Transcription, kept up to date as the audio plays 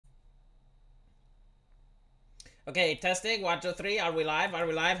Okay, testing. 1, 2, 3. Are we live? Are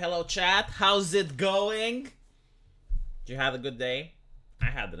we live? Hello, chat. How's it going? Did you have a good day? I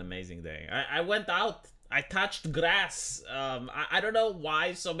had an amazing day. I went out. I touched grass. I don't know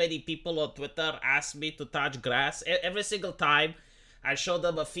why so many people on Twitter ask me to touch grass. Every single time I show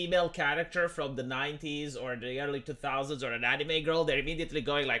them a female character from the 90s or the early 2000s or an anime girl, they're immediately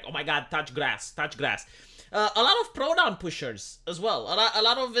going like, oh my god, touch grass, touch grass. A lot of pronoun pushers as well. A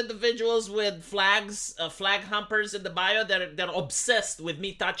lot of individuals with flags, flag humpers in the bio. They're obsessed with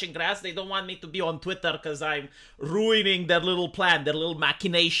me touching grass. They don't want me to be on Twitter because I'm ruining their little plan, their little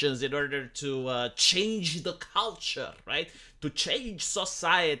machinations in order to change the culture, right? To change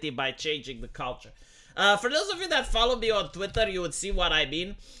society by changing the culture. For those of you that follow me on Twitter, you would see what I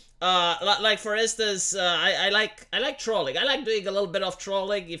mean. Like for instance, I like trolling. I like doing a little bit of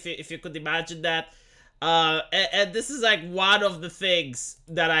trolling, if you could imagine that. And this is like one of the things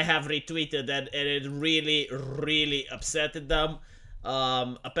that I have retweeted, and it really, really upsetted them.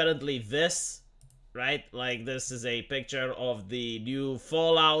 Apparently this, right? Like this is a picture of the new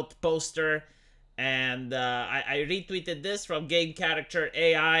Fallout poster, and I retweeted this from Game Character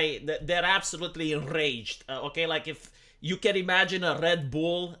AI. They're absolutely enraged. Okay, like if you can imagine a Red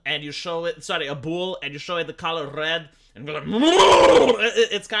Bull and you show it, sorry, a bull and you show it the color red, and go like,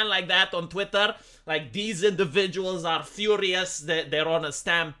 it's kind of like that on Twitter. Like these individuals are furious. They're on a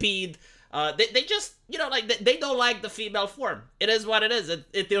stampede. They just, you know, like they don't like the female form. It is what it is.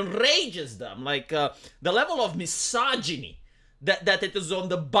 It enrages them. Like the level of misogyny that it is on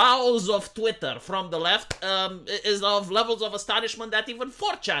the bowels of Twitter from the left is of levels of astonishment that even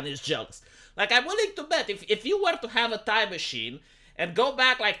 4chan is jealous. Like I'm willing to bet if you were to have a time machine and go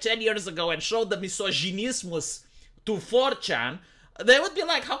back like 10 years ago and show the misogynismus to 4chan, they would be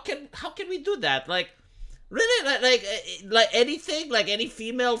like, how can we do that? Like, really? Like anything, like any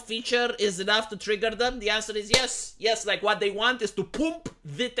female feature is enough to trigger them? The answer is yes. Yes, like what they want is to pump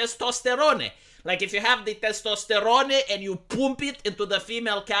the testosterone. Like if you have the testosterone and you pump it into the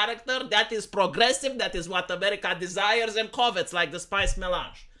female character, that is progressive. That is what America desires and covets, like the Spice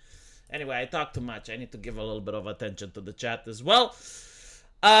Melange. Anyway, I talk too much. I need to give a little bit of attention to the chat as well.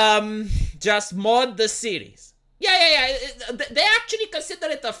 Just mod the series. Yeah. They actually consider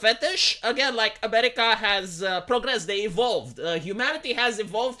it a fetish. Again, like America has progressed. They evolved. Humanity has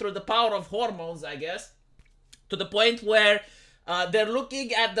evolved through the power of hormones, I guess, to the point where they're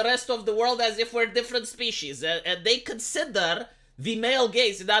looking at the rest of the world as if we're different species. And they consider the male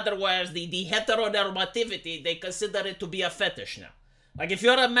gaze, in other words, the heteronormativity, they consider it to be a fetish now. Like, if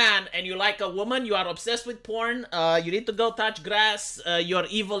you're a man and you like a woman, you are obsessed with porn, you need to go touch grass, you're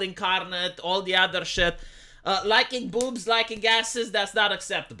evil incarnate, all the other shit. Liking boobs, liking asses, that's not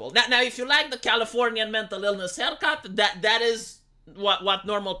acceptable. Now, if you like the Californian mental illness haircut, that is what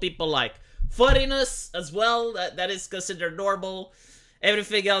normal people like. Furriness as well, that is considered normal.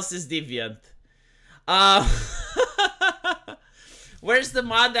 Everything else is deviant. Where's the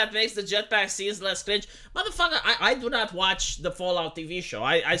mod that makes the jetpack scenes less cringe? Motherfucker, I do not watch the Fallout TV show.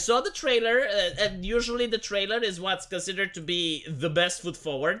 I saw the trailer, and usually the trailer is what's considered to be the best foot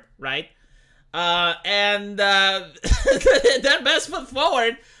forward, right? And their best foot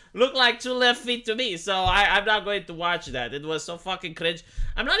forward looked like 2 left feet to me, so I'm not going to watch that. It was so fucking cringe.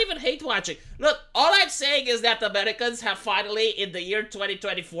 I'm not even hate watching. Look, all I'm saying is that Americans have finally, in the year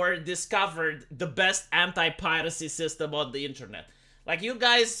 2024, discovered the best anti-piracy system on the internet. Like, you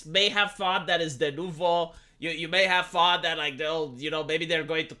guys may have thought that is the nouveau. You may have thought that, like, they'll, you know, maybe they're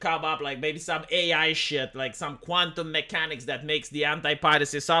going to come up, like, maybe some AI shit, like some quantum mechanics that makes the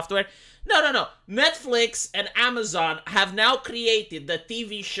anti-piracy software. No. Netflix and Amazon have now created the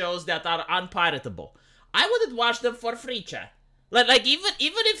TV shows that are unpiratable. I wouldn't watch them for free, chat. Like even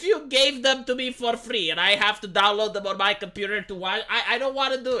if you gave them to me for free and I have to download them on my computer to watch, I don't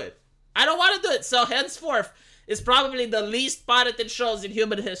want to do it. I don't want to do it. So henceforth, it's probably the least pirated shows in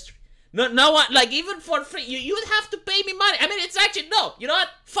human history. No one, like, even for free, you would have to pay me money. I mean, it's actually, no, you know what?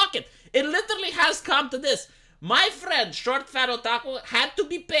 Fuck it. It literally has come to this. My friend, Short Fat Otaku, had to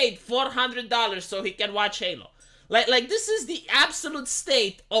be paid $400 so he can watch Halo. Like this is the absolute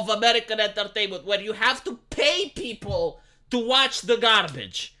state of American entertainment, where you have to pay people to watch the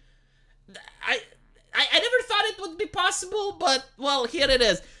garbage. I never thought it would be possible, but, well, here it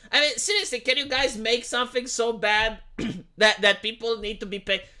is. I mean, seriously, can you guys make something so bad that people need to be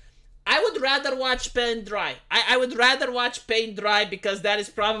paid? I would rather watch Paint Dry. I would rather watch Paint Dry because that is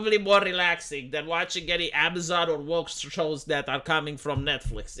probably more relaxing than watching any Amazon or woke shows that are coming from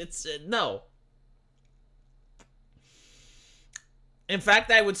Netflix. It's, no. In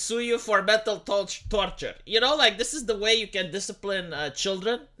fact, I would sue you for mental torture. You know, like, this is the way you can discipline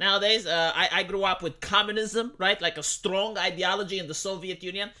children nowadays. I grew up with communism, right? Like a strong ideology in the Soviet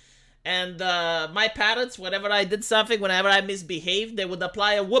Union. And my parents, whenever I did something, whenever I misbehaved, they would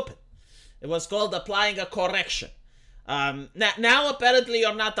apply a whooping. It was called applying a correction. Now apparently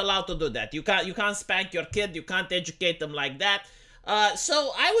you're not allowed to do that. You can't spank your kid. You can't educate them like that.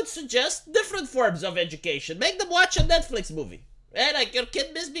 So I would suggest different forms of education. Make them watch a Netflix movie. Right? Like, your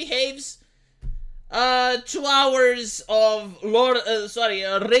kid misbehaves. 2 hours of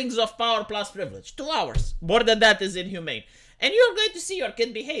Rings of Power plus Privilege. 2 hours. More than that is inhumane. And you're going to see your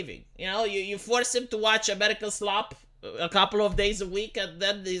kid behaving. You know, you force him to watch American Slop a couple of days a week, and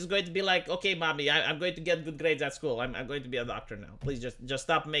then he's going to be like, okay, mommy, I'm going to get good grades at school. I'm going to be a doctor now. Please just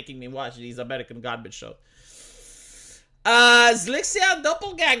stop making me watch these American garbage shows. Zlixian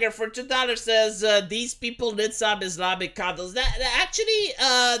Doppelganger for $2 says, these people need some Islamic cuddles.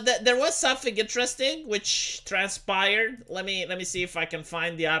 There was something interesting which transpired. Let me see if I can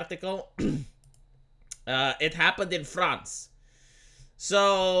find the article. It happened in France.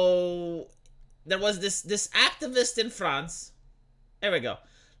 So there was this activist in France. Here we go.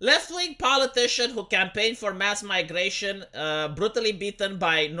 Left-wing politician who campaigned for mass migration, brutally beaten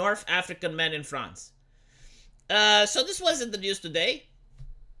by North African men in France. So this was in the news today.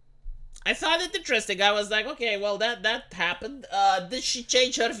 I found it interesting. I was like, okay, well, that happened. Did she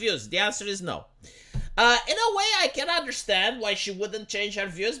change her views? The answer is no. In a way, I can understand why she wouldn't change her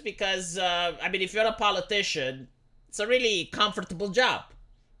views, because, I mean, if you're a politician, it's a really comfortable job.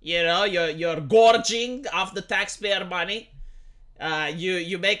 You know, you're gorging off the taxpayer money.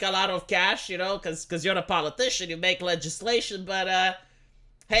 You make a lot of cash, you know, because you're a politician. You make legislation, but,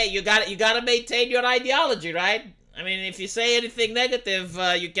 hey, you gotta maintain your ideology, right? I mean, if you say anything negative,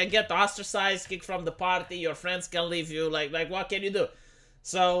 you can get ostracized, kicked from the party. Your friends can leave you. Like what can you do?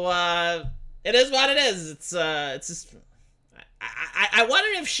 So it is what it is. It's just, I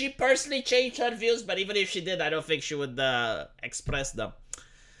wonder if she personally changed her views, but even if she did, I don't think she would express them.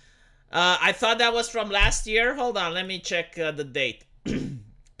 I thought that was from last year. Hold on, let me check the date.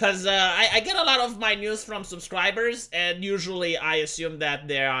 Because I get a lot of my news from subscribers, and usually I assume that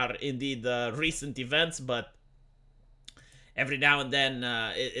there are indeed recent events, but every now and then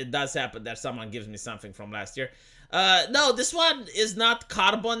it does happen that someone gives me something from last year. No, this one is not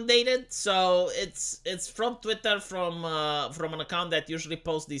carbon dated, so it's from Twitter, from an account that usually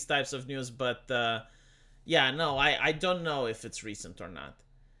posts these types of news, but yeah, no, I don't know if it's recent or not.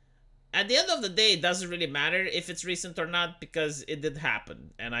 At the end of the day, it doesn't really matter if it's recent or not, because it did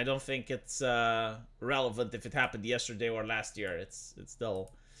happen, and I don't think it's relevant if it happened yesterday or last year. It's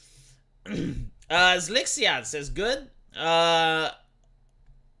still... Zlixian says, good.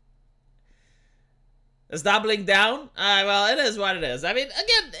 Is doubling down? Well, it is what it is. I mean,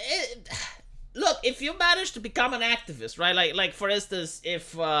 again, look, if you manage to become an activist, right? Like for instance,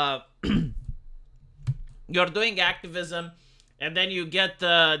 if you're doing activism and then you get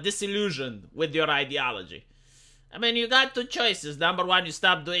disillusioned with your ideology. I mean, you got two choices. Number one, you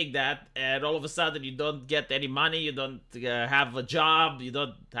stop doing that, and all of a sudden you don't get any money, you don't have a job, you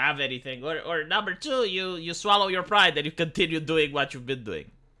don't have anything. Or number two, you swallow your pride and you continue doing what you've been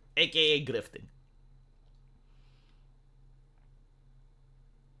doing, aka grifting.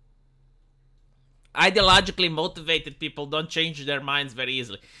 Ideologically motivated people don't change their minds very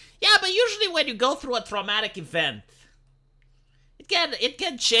easily. Yeah, but usually when you go through a traumatic event, it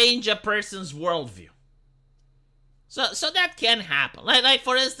can change a person's worldview. So that can happen. Like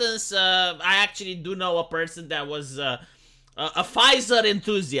for instance, I actually do know a person that was a Pfizer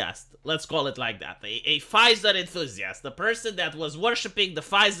enthusiast. Let's call it like that. A Pfizer enthusiast. The person that was worshipping the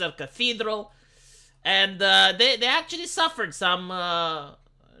Pfizer cathedral. And they actually suffered some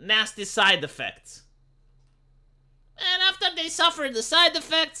nasty side effects. And after they suffered the side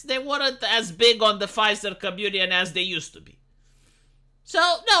effects, they weren't as big on the Pfizer communion as they used to be. So,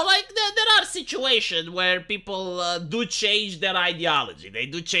 no, like, there are situations where people do change their ideology. They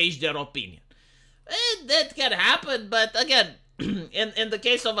do change their opinion. That can happen, but again, in the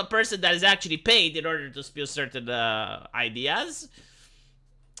case of a person that is actually paid in order to spew certain ideas,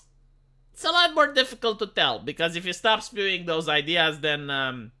 it's a lot more difficult to tell, because if you stop spewing those ideas,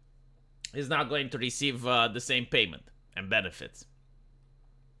 then he's not going to receive the same payment and benefits.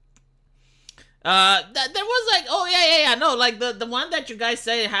 There was like, oh yeah, no, like the one that you guys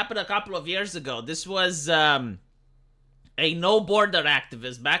say happened a couple of years ago. This was a no border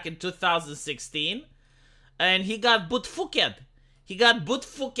activist back in 2016, and he got bootfucked. He got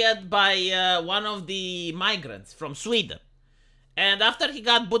bootfucked by one of the migrants from Sweden. And after he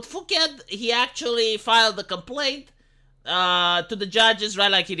got bootfucked, he actually filed a complaint to the judges,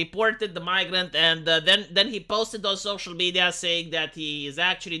 right? Like he reported the migrant, and then he posted on social media saying that he is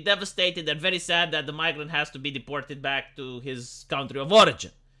actually devastated and very sad that the migrant has to be deported back to his country of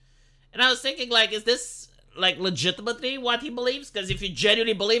origin. And I was thinking, like, is this like legitimately what he believes? Because if you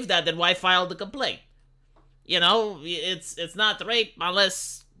genuinely believe that, then why file the complaint? You know, it's not rape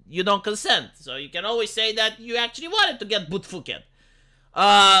unless you don't consent. So you can always say that you actually wanted to get Butfuket.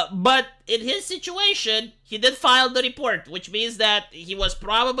 But in his situation, he did file the report, which means that he was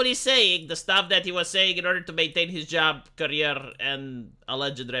probably saying the stuff that he was saying in order to maintain his job, career, and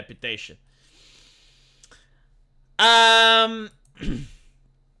alleged reputation.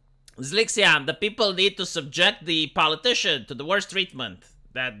 Zlixian, the people need to subject the politician to the worst treatment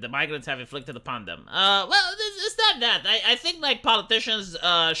that the migrants have inflicted upon them. Well, it's not that. I think, like, politicians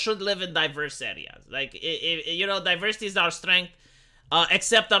should live in diverse areas. Like, you know, diversity is our strength.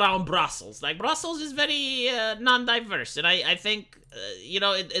 Except around Brussels. Like, Brussels is very non-diverse. And I think, you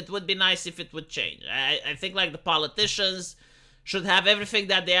know, it would be nice if it would change. I think, like, the politicians should have everything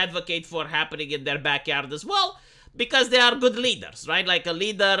that they advocate for happening in their backyard as well. Because they are good leaders, right? Like, a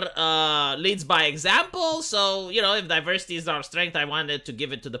leader leads by example. So, you know, if diversity is our strength, I wanted to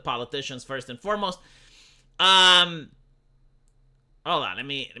give it to the politicians first and foremost. Hold on. Let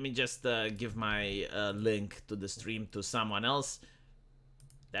me just give my link to the stream to someone else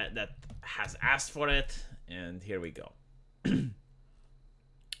that has asked for it, and here we go.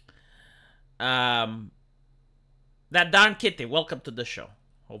 That darn kitty, welcome to the show.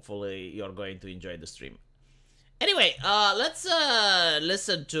 Hopefully you're going to enjoy the stream. Anyway, let's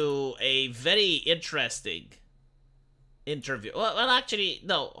listen to a very interesting interview. Well, actually,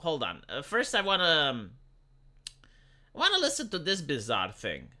 no, hold on. First, I wanna listen to this bizarre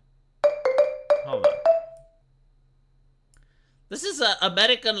thing. Hold on. This is an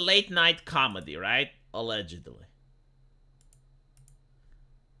American late-night comedy, right? Allegedly.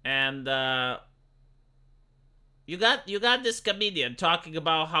 And, you got this comedian talking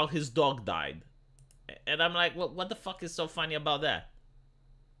about how his dog died. And I'm like, what the fuck is so funny about that?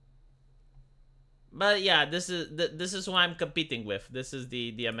 But yeah, this is who I'm competing with. This is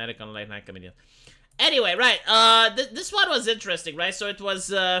the American late-night comedian. Anyway, right, this one was interesting, right? So it was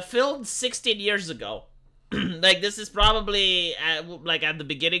filmed 16 years ago. Like, this is probably like at the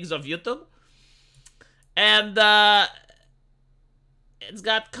beginnings of YouTube, and it's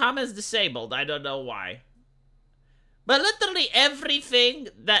got comments disabled. I don't know why, but literally everything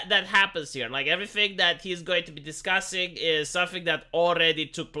that happens here, like everything that he's going to be discussing, is something that already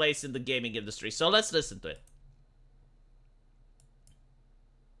took place in the gaming industry. So let's listen to it.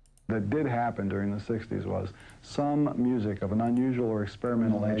 That did happen during the 60s was some music of an unusual or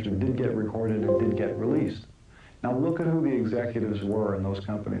experimental nature did get recorded and did get released. Now look at who the executives were in those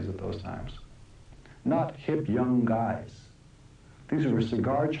companies at those times. Not hip young guys. These were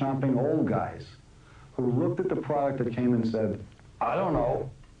cigar-chomping old guys who looked at the product that came and said, I don't know.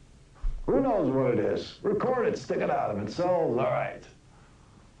 Who knows what it is? Record it, stick it out. If it sells, all right.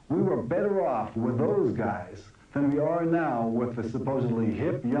 We were better off with those guys than we are now with the supposedly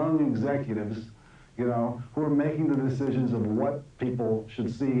hip young executives, you know, who are making the decisions of what people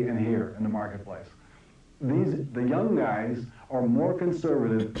should see and hear in the marketplace. The young guys are more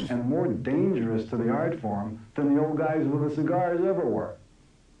conservative and more dangerous to the art form than the old guys with the cigars ever were.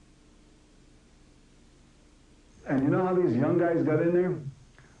 And you know how these young guys got in there?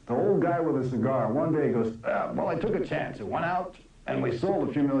 The old guy with a cigar, one day he goes, well, I took a chance. It went out, and we sold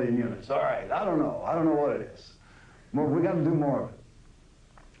a few million units. All right, I don't know what it is. Well, we got to do more of it.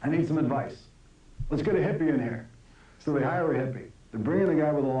 I need some advice. Let's get a hippie in here. So they hire a hippie. They're bringing the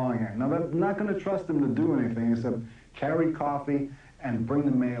guy with the long hair. Now, they're not going to trust him to do anything except carry coffee and bring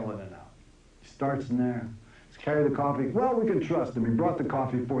the mail in and out. He starts in there. He's carry the coffee. Well, we can trust him. He brought the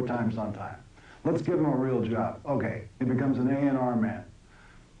coffee 4 times on time. Let's give him a real job. Okay, he becomes an A&R man.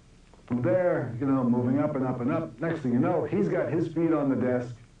 From there, you know, moving up and up and up. Next thing you know, he's got his feet on the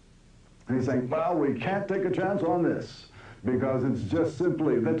desk. And he's saying, well, we can't take a chance on this because it's just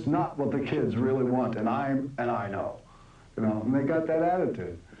simply, that's not what the kids really want, and I know. You know, and they got that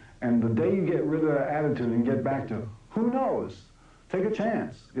attitude. And the day you get rid of that attitude and get back to, who knows, take a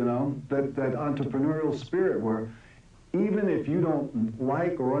chance, you know, that entrepreneurial spirit where even if you don't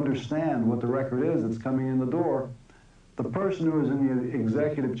like or understand what the record is that's coming in the door, the person who is in the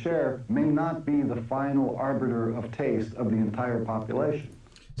executive chair may not be the final arbiter of taste of the entire population.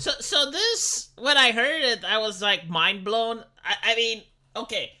 So this, when I heard it, I was like mind blown. I mean,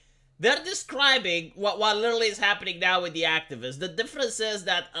 okay, they're describing what literally is happening now with the activists. The difference is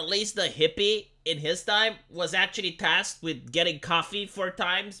that at least the hippie in his time was actually tasked with getting coffee 4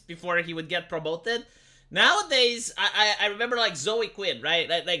 times before he would get promoted. Nowadays, I remember like Zoe Quinn, right?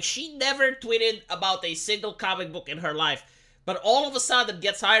 Like she never tweeted about a single comic book in her life, but all of a sudden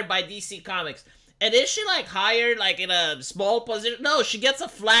gets hired by DC Comics. And is she like hired like in a small position? No, she gets a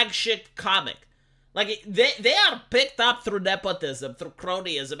flagship comic. Like they are picked up through nepotism, through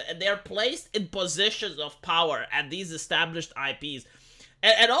cronyism, and they're placed in positions of power at these established IPs.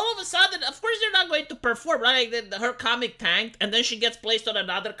 And all of a sudden, of course, they're not going to perform, right? Like, her comic tanked, and then she gets placed on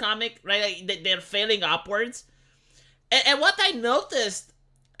another comic, right? Like, they're failing upwards. And what I noticed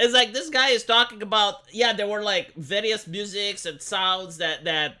is, like, this guy is talking about, yeah, there were, like, various musics and sounds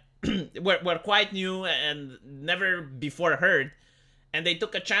that were quite new and never before heard, and they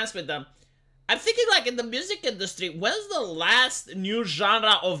took a chance with them. I'm thinking, like, in the music industry, when's the last new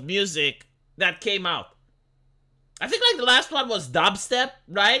genre of music that came out? I think, like, the last one was dubstep,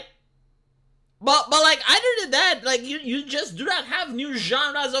 right? But like, other than that, like, you just do not have new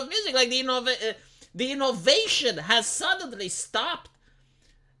genres of music. Like, the innovation has suddenly stopped.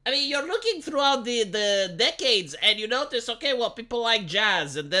 I mean, you're looking throughout the decades, and you notice, okay, well, people like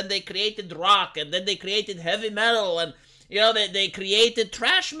jazz, and then they created rock, and then they created heavy metal, and, you know, they created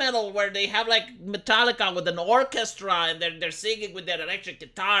thrash metal, where they have, like, Metallica with an orchestra, and they're singing with their electric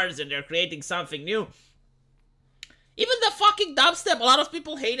guitars, and they're creating something new. Even the fucking dubstep, a lot of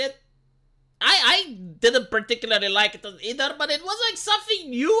people hate it. I didn't particularly like it either, but it was like something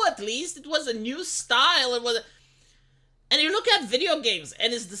new at least. It was a new style. It was, and you look at video games,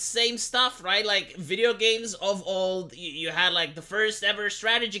 and it's the same stuff, right? Like, video games of old, you had like the first ever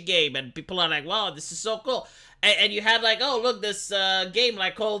strategy game, and people are like, wow, this is so cool. And you had like, oh, look, this game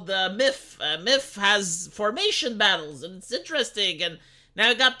like called Myth. Myth has formation battles, and it's interesting, and now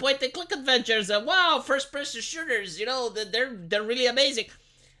you got point-and-click adventures, and wow, first-person shooters, you know, they're really amazing.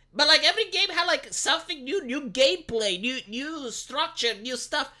 But, like, every game had, like, something new gameplay, new structure, new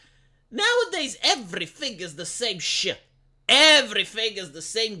stuff. Nowadays, everything is the same shit. Everything is the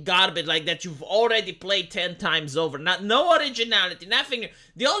same garbage, like, that you've already played 10 times over. No originality, nothing new.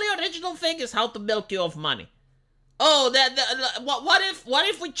 The only original thing is how to milk you of money. Oh, what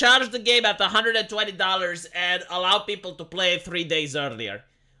if we charge the game at $120 and allow people to play 3 days earlier?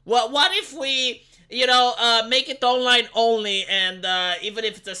 What if we, you know, make it online only, and even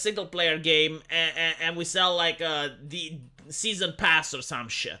if it's a single player game, and we sell like the season pass or some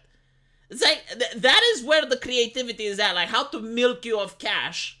shit? It's like that is where the creativity is at, like how to milk you of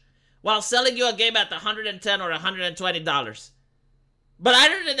cash while selling you a game at $110 or $120. But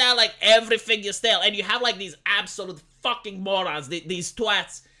other than that, like, everything is stale. And you have, like, these absolute fucking morons, these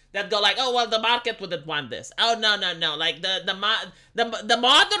twats that go like, oh, well, the market wouldn't want this. Oh, no. Like, the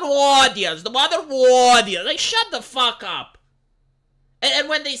modern audience, like, shut the fuck up. And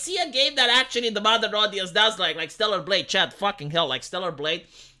when they see a game that actually the modern audience does like Stellar Blade, chat, fucking hell, like Stellar Blade,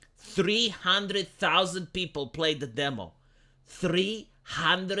 300,000 people played the demo.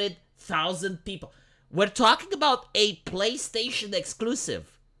 300,000 people. We're talking about a PlayStation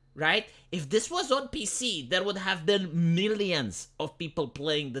exclusive, right? If this was on PC, there would have been millions of people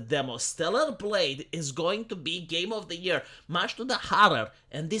playing the demo. Stellar Blade is going to be Game of the Year, much to the horror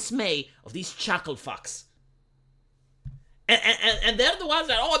and dismay of these chuckle fucks. And they're the ones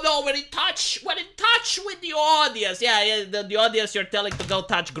that, oh no, we're in touch with the audience. Yeah, the audience you're telling to go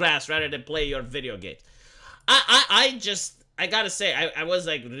touch grass rather than play your video games. I gotta say, I was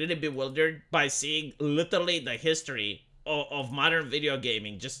like really bewildered by seeing literally the history of modern video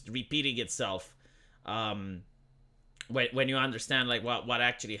gaming just repeating itself. When you understand like what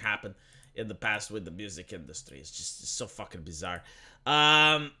actually happened in the past with the music industry, it's just so fucking bizarre.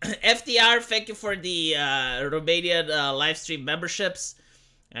 FTR, thank you for the Romanian live stream memberships.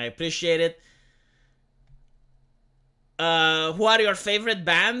 I appreciate it. Who are your favorite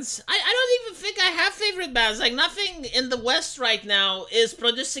bands? I don't even think I have favorite bands. Like, nothing in the West right now is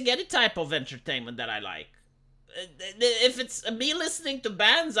producing any type of entertainment that I like. If it's me listening to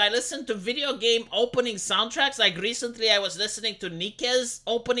bands, I listen to video game opening soundtracks. Like, recently I was listening to Nike's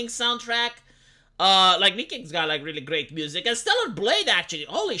opening soundtrack. Like, Nike's got, like, really great music. And Stellar Blade, actually,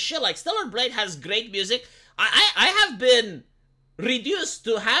 holy shit, like, Stellar Blade has great music. I have been reduced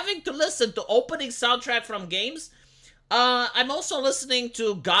to having to listen to opening soundtrack from games. I'm also listening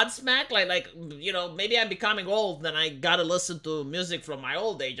to Godsmack, like, you know, maybe I'm becoming old and I gotta listen to music from my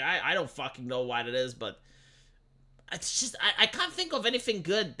old age. I don't fucking know what it is, but it's just, I can't think of anything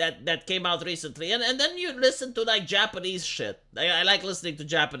good that came out recently. And then you listen to, like, Japanese shit. I like listening to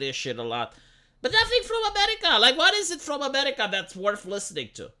Japanese shit a lot. But nothing from America. Like, what is it from America that's worth listening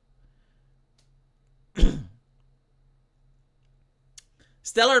to?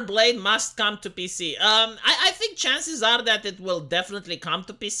 Stellar Blade must come to PC. I think chances are that it will definitely come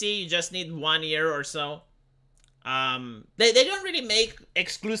to PC. You just need 1 year or so. They don't really make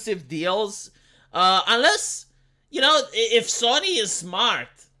exclusive deals unless, you know, if Sony is smart,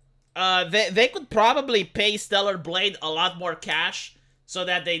 they could probably pay Stellar Blade a lot more cash so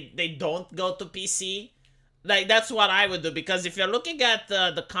that they don't go to PC. Like, that's what I would do, because if you're looking at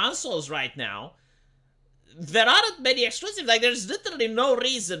the consoles right now, there aren't many exclusives. Like, there's literally no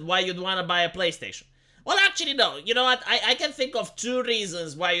reason why you'd want to buy a PlayStation. Well, actually, no. You know what? I can think of 2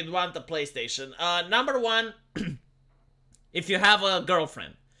 reasons why you'd want a PlayStation. Number one, if you have a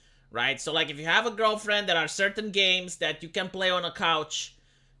girlfriend, right? So, like, if you have a girlfriend, there are certain games that you can play on a couch.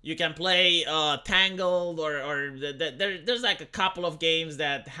 You can play Tangled, or there's like a couple of games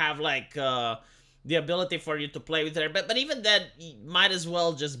that have like the ability for you to play with her. But even then, you might as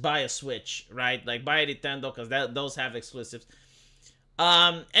well just buy a Switch, right? Like, buy a Nintendo, because those have exclusives.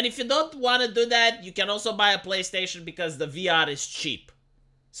 And if you don't want to do that, you can also buy a PlayStation, because the VR is cheap.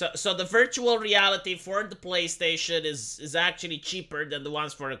 So the virtual reality for the PlayStation is actually cheaper than the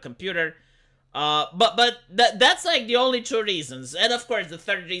ones for a computer. But that's like the only 2 reasons. And of course, the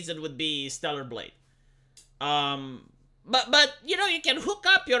third reason would be Stellar Blade. But you know, you can hook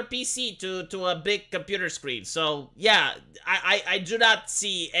up your PC to a big computer screen. So yeah, I do not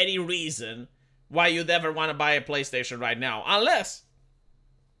see any reason why you'd ever want to buy a PlayStation right now, unless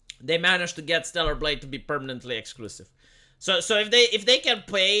they manage to get Stellar Blade to be permanently exclusive. So if they can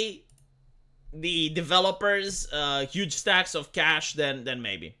pay the developers huge stacks of cash, then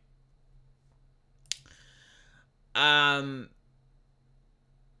maybe.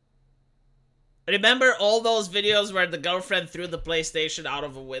 Remember all those videos where the girlfriend threw the PlayStation out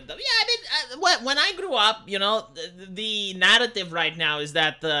of a window? Yeah, I mean, when I grew up, you know, the narrative right now is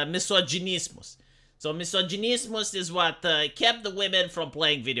that misogynismus. So misogynismus is what kept the women from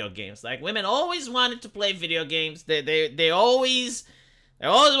playing video games. Like, women always wanted to play video games. They always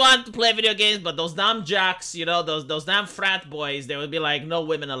wanted to play video games, but those damn jocks, you know, those damn frat boys, they would be like, no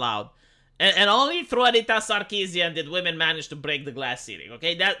women allowed. And only through Anita Sarkeesian did women manage to break the glass ceiling,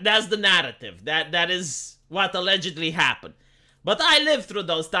 okay? That's the narrative. That is what allegedly happened. But I lived through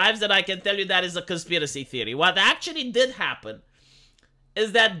those times, and I can tell you that is a conspiracy theory. What actually did happen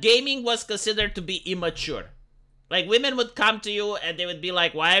is that gaming was considered to be immature. Like, women would come to you, and they would be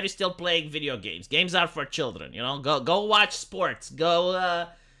like, why are you still playing video games? Games are for children, you know? Go watch sports. Go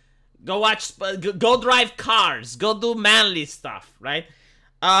drive cars. Go do manly stuff, right?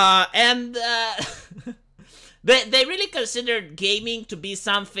 They really considered gaming to be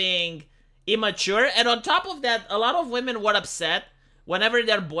something immature, and on top of that, a lot of women were upset whenever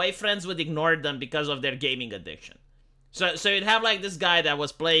their boyfriends would ignore them because of their gaming addiction. So you'd have like this guy that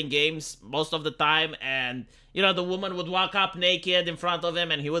was playing games most of the time, and you know, the woman would walk up naked in front of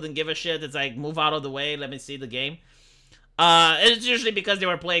him and he wouldn't give a shit. It's like, move out of the way, let me see the game. It's usually because they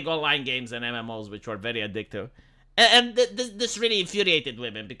were playing online games and MMOs, which were very addictive. And this really infuriated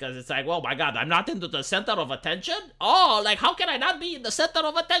women, because it's like, oh my god, I'm not into the center of attention? Oh, like, how can I not be in the center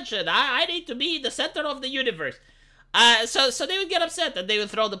of attention? I need to be the center of the universe. So they would get upset and they would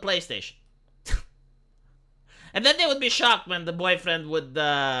throw the PlayStation. And then they would be shocked when the boyfriend would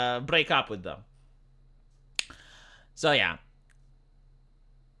break up with them. So yeah.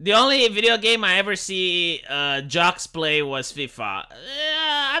 The only video game I ever see jocks play was FIFA.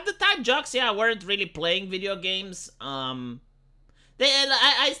 At the time, jocks, yeah, weren't really playing video games. I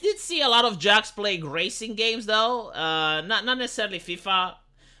did see a lot of jocks playing racing games, though. Not necessarily FIFA.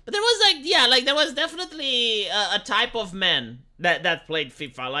 But there was, like, yeah, like, there was definitely a type of men that played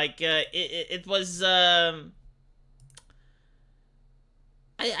FIFA. Like, it was...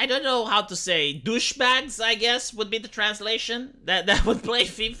 I don't know how to say, douchebags, I guess, would be the translation, that would play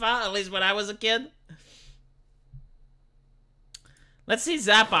FIFA, at least when I was a kid. Let's see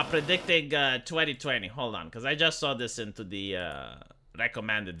Zappa predicting 2020. Hold on, because I just saw this into the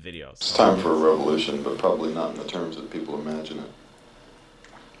recommended videos. It's time for a revolution, but probably not in the terms that people imagine it.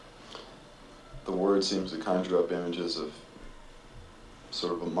 The word seems to conjure up images of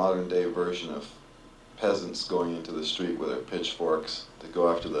sort of a modern-day version of peasants going into the street with their pitchforks to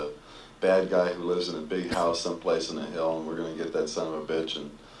go after the bad guy who lives in a big house someplace in a hill, and we're going to get that son of a bitch,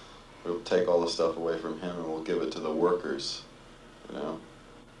 and we'll take all the stuff away from him and we'll give it to the workers, you know?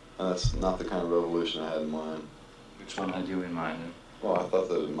 And that's not the kind of revolution I had in mind. Which one had you in mind? Well, I thought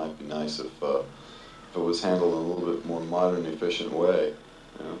that it might be nice if it was handled in a little bit more modern, efficient way,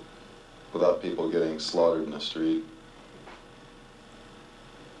 you know, without people getting slaughtered in the street.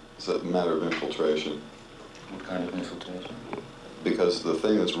 It's a matter of infiltration. What kind of infiltration? Because the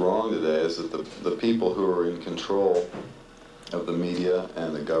thing that's wrong today is that the people who are in control of the media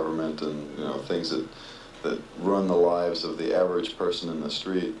and the government and, you know, things that that run the lives of the average person in the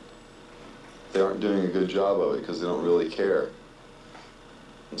street, they aren't doing a good job of it because they don't really care.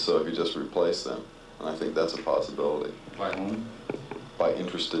 And so if you just replace them, and I think that's a possibility. By whom? By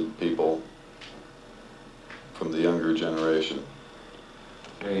interested people from the younger generation.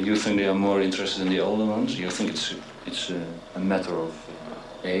 You think they are more interested in the older ones? You think it's a matter of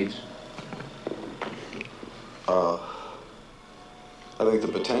age? I think the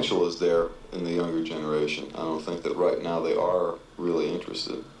potential is there in the younger generation. I don't think that right now they are really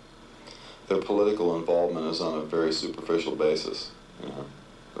interested. Their political involvement is on a very superficial basis. You know,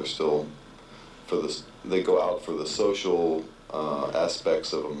 they're still they go out for the social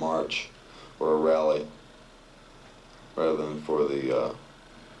aspects of a march or a rally, rather than for the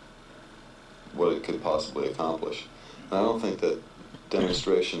what it could possibly accomplish. And I don't think that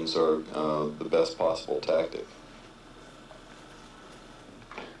demonstrations are the best possible tactic.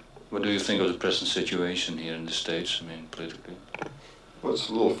 What do you think of the present situation here in the States, I mean, politically? Well, it's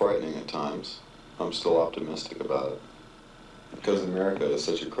a little frightening at times. I'm still optimistic about it. Because America is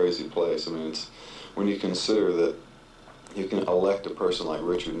such a crazy place. I mean, it's when you consider that you can elect a person like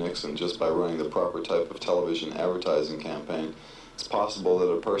Richard Nixon just by running the proper type of television advertising campaign, it's possible that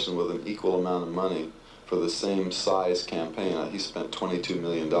a person with an equal amount of money for the same size campaign, he spent $22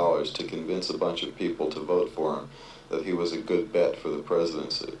 million to convince a bunch of people to vote for him, that he was a good bet for the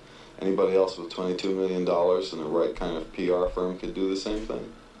presidency. Anybody else with $22 million and the right kind of PR firm could do the same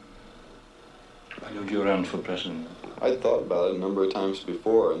thing. Why don't you run for president? I'd thought about it a number of times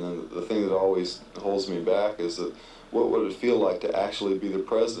before, and then the thing that always holds me back is that what would it feel like to actually be the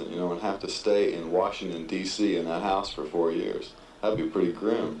president, you know, and have to stay in Washington, D.C. in that house for 4 years? That'd be pretty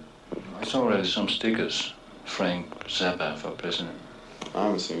grim. I saw already some stickers. Frank Zappa for president. I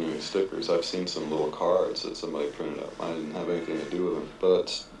haven't seen any stickers. I've seen some little cards that somebody printed up. I didn't have anything to do with them. But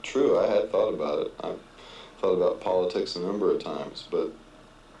it's true, I had thought about it. I've thought about politics a number of times, but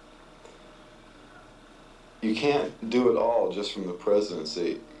you can't do it all just from the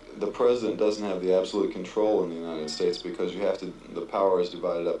presidency. The president doesn't have the absolute control in the United States because you have to, the power is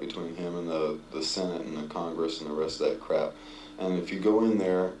divided up between him and the Senate and the Congress and the rest of that crap. And if you go in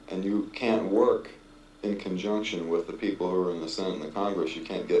there and you can't work in conjunction with the people who are in the Senate and the Congress, you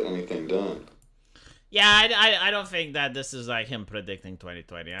can't get anything done. Yeah, I don't think that this is like him predicting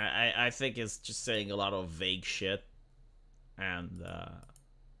 2020. I think it's just saying a lot of vague shit. And,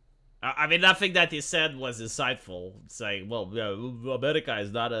 I mean, nothing that he said was insightful. It's like, well, yeah, America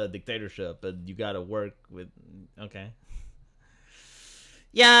is not a dictatorship, and you gotta work with... Okay.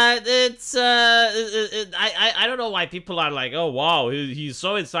 Yeah, it's, I don't know why people are like, oh, wow, he's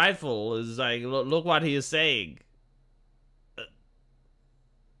so insightful. It's like, look what he is saying.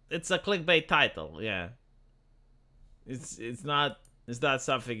 It's a clickbait title, yeah. It's not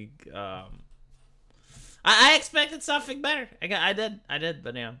something, I expected something better. I did,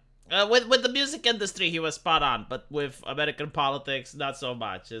 but yeah. With the music industry, he was spot on, but with American politics, not so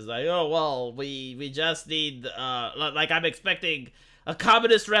much. It's like, oh, well, we just need, like, I'm expecting a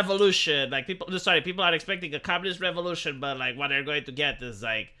communist revolution. Like, people are expecting a communist revolution, but, like, what they're going to get is,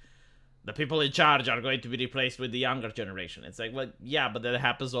 like, the people in charge are going to be replaced with the younger generation. It's like, well, yeah, but that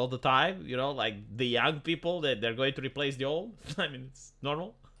happens all the time, you know? Like, the young people, they're going to replace the old. I mean, it's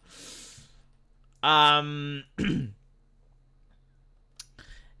normal. Are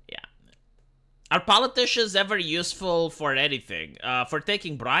politicians ever useful for anything? For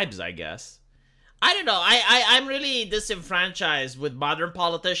taking bribes, I guess. I don't know. I'm really disenfranchised with modern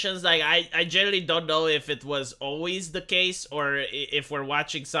politicians. Like, I generally don't know if it was always the case or if we're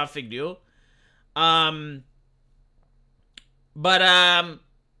watching something new. The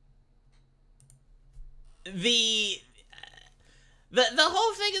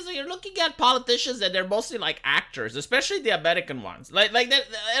whole thing is that you're looking at politicians and they're mostly like actors, especially the American ones. Like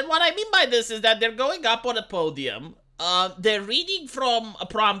and what I mean by this is that they're going up on a podium, they're reading from a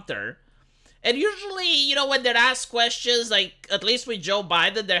prompter, and usually, you know, when they're asked questions, like, at least with Joe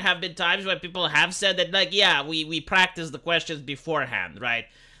Biden, there have been times when people have said that, like, yeah, we practiced the questions beforehand, right?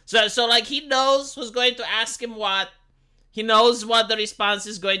 So like, he knows who's going to ask him what, he knows what the response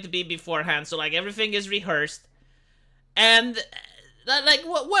is going to be beforehand, so, like, everything is rehearsed, and... like,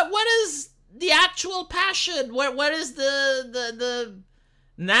 what is the actual passion? What is the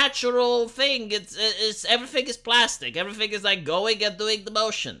natural thing? It's everything is plastic. Everything is like going and doing the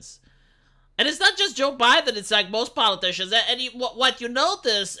motions. And it's not just Joe Biden. It's like most politicians. And what you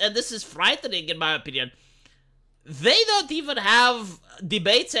notice, and this is frightening in my opinion, they don't even have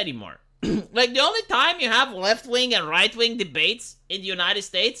debates anymore. Like, the only time you have left-wing and right-wing debates in the United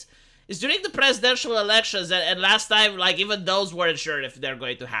States is during the presidential elections, and last time, like, even those weren't sure if they're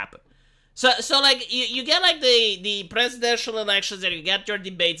going to happen. So like you get like the presidential elections and you get your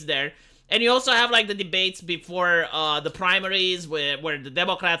debates there, and you also have like the debates before the primaries where the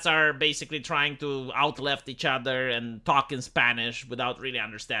Democrats are basically trying to out-left each other and talk in Spanish without really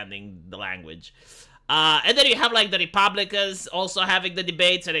understanding the language. And then you have like the Republicans also having the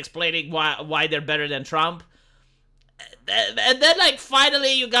debates and explaining why they're better than Trump. And then like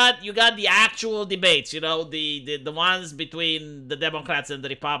finally you got the actual debates, you know, the ones between the Democrats and the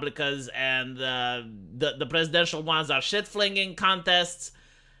Republicans, and the presidential ones are shit flinging contests,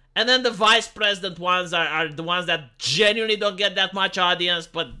 and then the vice president ones are the ones that genuinely don't get that much audience,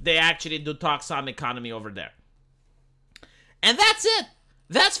 but they actually do talk some economy over there. And that's it.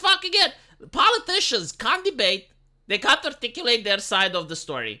 That's fucking it. Politicians can't debate. They can't articulate their side of the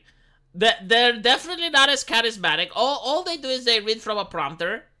story. They're definitely not as charismatic. All they do is they read from a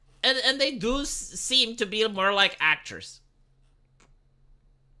prompter, and they do seem to be more like actors.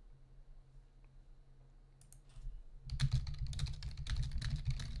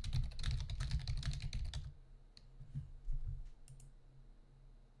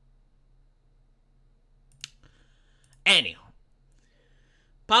 Anyhow,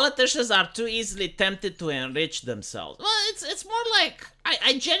 politicians are too easily tempted to enrich themselves. Well, it's more like,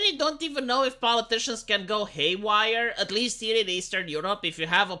 I genuinely don't even know if politicians can go haywire, at least here in Eastern Europe. If you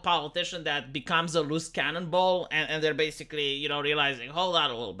have a politician that becomes a loose cannonball, and they're basically, you know, realizing, hold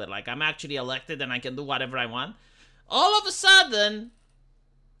on a little bit, like, I'm actually elected and I can do whatever I want. All of a sudden,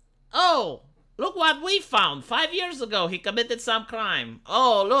 oh, look what we found. 5 years ago, he committed some crime.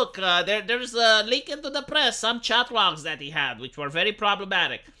 Oh, look, there's a leak into the press, some chat logs that he had, which were very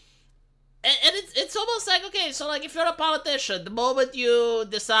problematic. And it's almost like, okay, so like if you're a politician, the moment you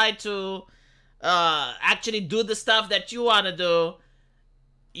decide to actually do the stuff that you want to do,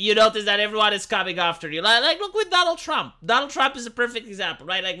 you notice that everyone is coming after you. Like look with Donald Trump. Donald Trump is a perfect example,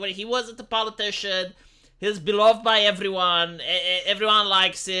 right? Like when he wasn't a politician, he's beloved by everyone. Everyone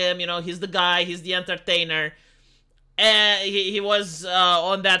likes him. You know, he's the guy. He's the entertainer. And he was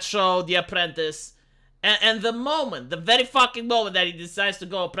on that show, The Apprentice. And the very fucking moment that he decides to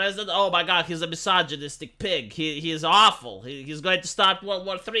go president, oh my god, he's a misogynistic pig. He is awful. He's going to start World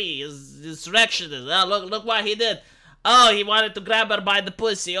War III. He's insurrectionist. Look what he did. Oh, he wanted to grab her by the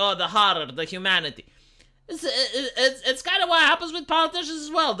pussy. Oh, the horror, the humanity. It's kind of what happens with politicians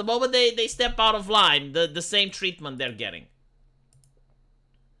as well. The moment they step out of line, the same treatment they're getting.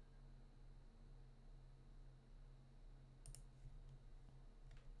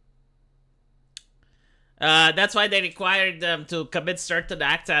 That's why they required them to commit certain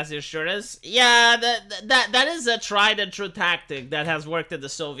acts as insurance. Yeah, that is a tried and true tactic that has worked in the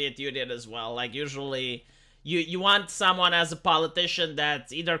Soviet Union as well. Like usually, you want someone as a politician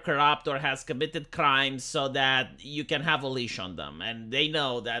that's either corrupt or has committed crimes so that you can have a leash on them. And they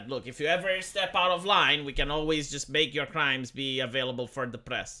know that, look, if you ever step out of line, we can always just make your crimes be available for the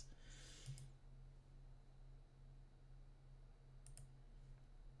press.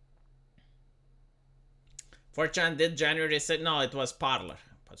 Fortran did January 6th. No, it was Parler.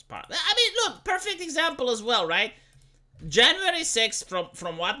 I mean, look, perfect example as well, right? January 6th,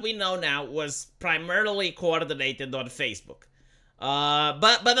 from what we know now, was primarily coordinated on Facebook.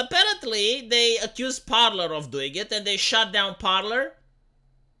 But apparently, they accused Parler of doing it, and they shut down Parler.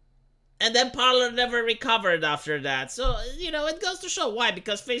 And then Parler never recovered after that. So, you know, it goes to show why.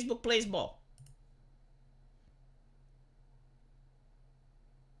 Because Facebook plays ball.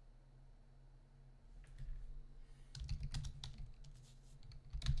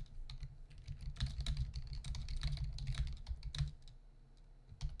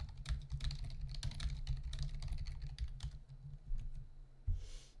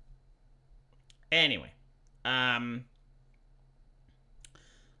 Anyway,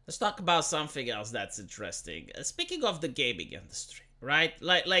 let's talk about something else that's interesting. Speaking of the gaming industry, right?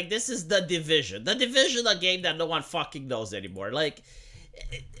 Like this is The Division. The Division, a game that no one fucking knows anymore. Like,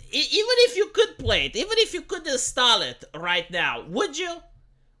 even if you could play it, even if you could install it right now, would you?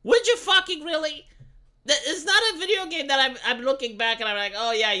 Would you fucking really? It's not a video game that I'm looking back and I'm like,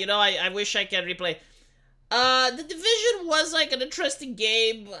 oh yeah, you know, I wish I can replay. The Division was like an interesting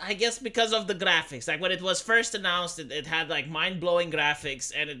game, I guess because of the graphics. Like when it was first announced, it had like mind-blowing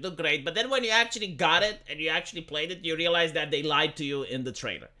graphics and it looked great. But then when you actually got it and you actually played it, you realize that they lied to you in the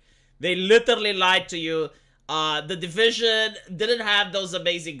trailer. They literally lied to you. The Division didn't have those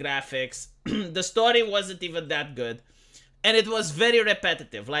amazing graphics. The story wasn't even that good. And it was very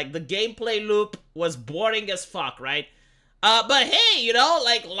repetitive. Like the gameplay loop was boring as fuck, right? But hey, you know,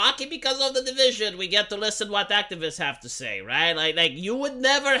 like, lucky because of The Division, we get to listen what activists have to say, right? Like you would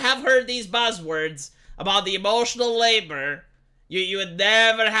never have heard these buzzwords about the emotional labor. You would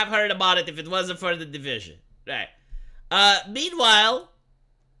never have heard about it if it wasn't for The Division. Right. Meanwhile,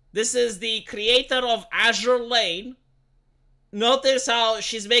 this is the creator of Azure Lane. Notice how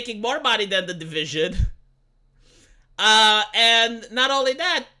she's making more money than The Division. And not only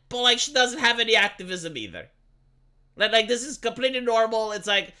that, but like she doesn't have any activism either. Like this is completely normal. It's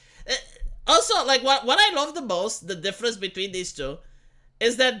like also like what I love the most, the difference between these two,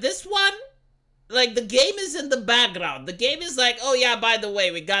 is that this one, like the game is in the background. The game is like, oh yeah, by the way,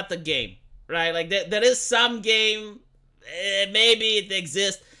 we got the game, right? Like there is some game, maybe it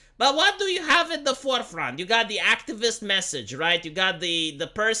exists. But what do you have in the forefront? You got the activist message, right? You got the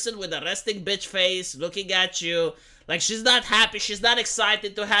person with a resting bitch face looking at you. Like, she's not happy. She's not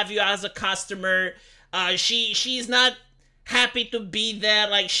excited to have you as a customer. She's not happy to be there.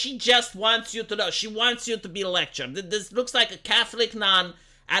 Like, she just wants you to know. She wants you to be lectured. This looks like a Catholic nun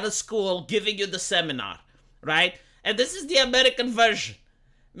at a school giving you the seminar, right? And this is the American version.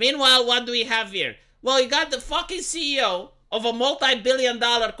 Meanwhile, what do we have here? Well, you got the fucking CEO of a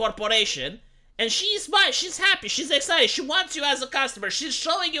multi-billion-dollar corporation, and she's fine, she's happy, she's excited, she wants you as a customer, she's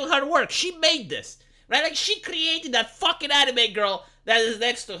showing you her work, she made this, right? Like, she created that fucking anime girl that is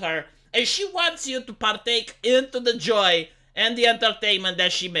next to her, and she wants you to partake into the joy and the entertainment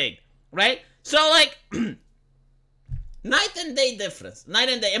that she made, right? So, like, night and day difference, night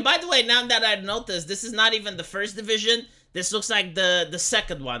and day. And by the way, now that I've noticed, this is not even the first Division, this looks like the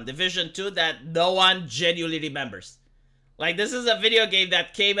second one, Division 2, that no one genuinely remembers. Like, this is a video game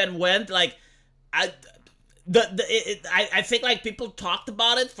that came and went, like, I think, like, people talked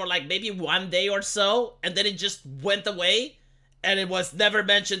about it for, like, maybe one day or so, and then it just went away, and it was never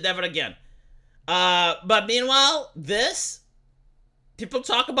mentioned ever again. But meanwhile, this, people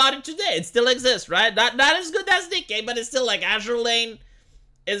talk about it today. It still exists, right? Not as good as Nikkei, but it's still, like, Azure Lane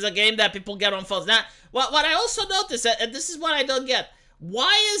is a game that people get on phones. Now, what I also noticed, and this is what I don't get,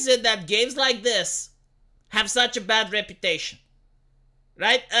 why is it that games like this have such a bad reputation,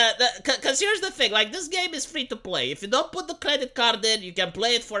 right? Because here's the thing, like, this game is free to play. If you don't put the credit card in, you can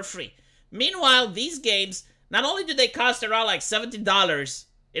play it for free. Meanwhile, these games, not only do they cost around like $70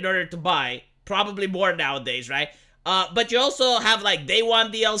 in order to buy, probably more nowadays, right? But you also have like day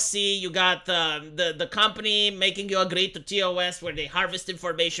one DLC, you got the company making you agree to TOS where they harvest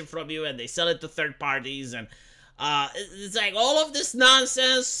information from you and they sell it to third parties, and it's like all of this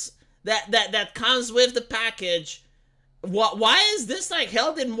nonsense that comes with the package. Why is this like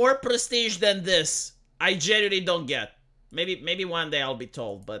held in more prestige than this? I genuinely don't get. Maybe one day I'll be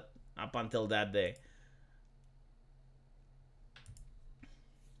told, but up until that day.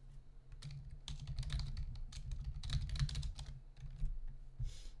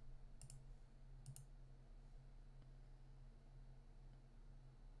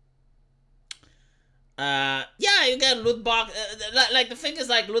 Yeah, you get loot box. Like the thing is,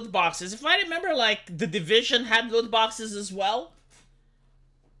 like loot boxes. If I remember, like the Division had loot boxes as well.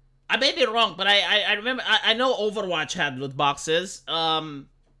 I may be wrong, but I remember. I know Overwatch had loot boxes.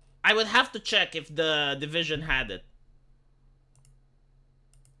 I would have to check if the Division had it.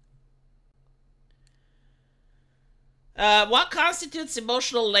 What constitutes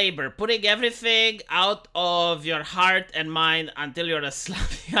emotional labor? Putting everything out of your heart and mind until you're a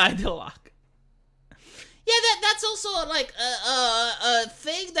sloppy ideologue. Yeah, that's also like a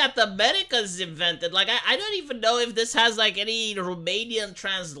thing that the Americans invented. Like I don't even know if this has like any Romanian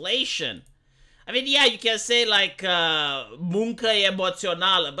translation. I mean, yeah, you can say like muncă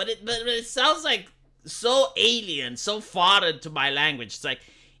emoțională, but it sounds like so alien, so foreign to my language. It's like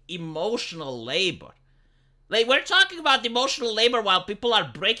emotional labor. Like we're talking about emotional labor while people are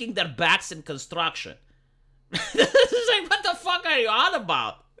breaking their backs in construction. It's like, what the fuck are you on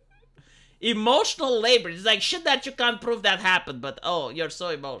about? Emotional labor. It's like shit that you can't prove that happened, but oh, you're so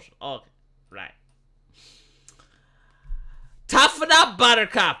emotional. Okay, right. Toughen up,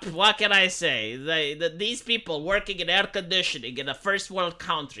 Buttercup. What can I say? These people working in air conditioning in a first world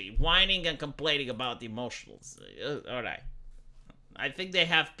country, whining and complaining about emotionals. Alright. I think they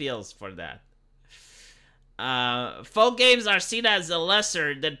have pills for that. Phone games are seen as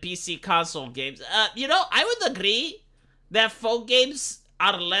lesser than PC console games. You know, I would agree that phone games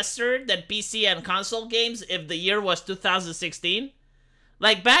are lesser than PC and console games if the year was 2016.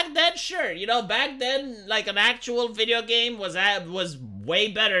 Like, back then, sure, you know, back then, like, an actual video game was way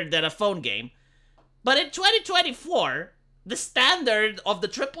better than a phone game. But in 2024, the standard of the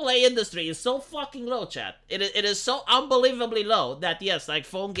AAA industry is so fucking low, chat. It is so unbelievably low that, yes, like,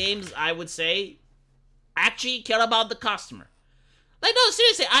 phone games, I would say, actually care about the customer. Like, no,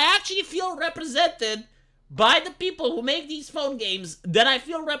 seriously, I actually feel represented by the people who make these phone games than I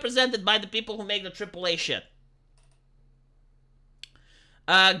feel represented by the people who make the AAA shit.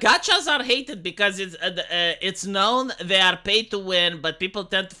 Gachas are hated because it's known they are paid to win, but people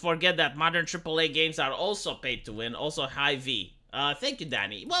tend to forget that modern AAA games are also paid to win, also high V. Thank you,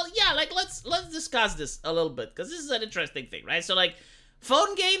 Danny. Well, yeah, like let's discuss this a little bit because this is an interesting thing, right? So like,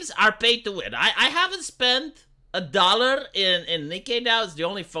 phone games are paid to win. I haven't spent $1 in Nikkei now. It's the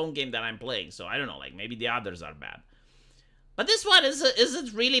only phone game that I'm playing, so I don't know. Like maybe the others are bad. But this one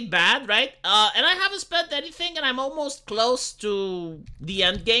isn't really bad, right? And I haven't spent anything, and I'm almost close to the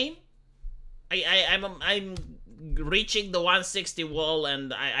end game. I'm reaching the 160 wall,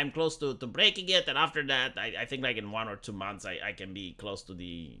 and I'm close to breaking it. And after that, I think like in 1 or 2 months, I can be close to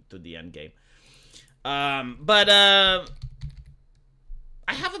the end game. But I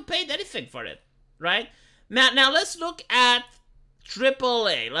haven't paid anything for it, right? Now let's look at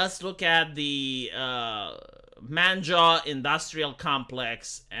AAA. Let's look at the Manjaw Industrial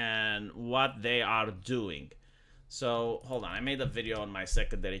Complex and what they are doing. So hold on, I made a video on my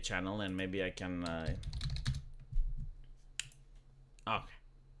secondary channel, and maybe I can okay,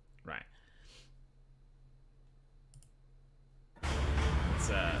 right,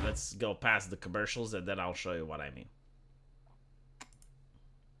 let's go past the commercials, and then I'll show you what I mean.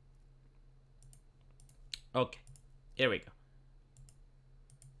 Okay, here we go.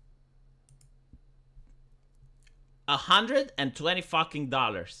 $120 fucking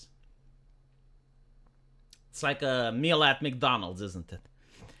dollars. It's like a meal at McDonald's, isn't it?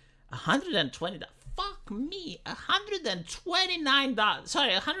 $120. Fuck me. $129.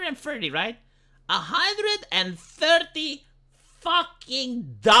 Sorry, $130, right? $130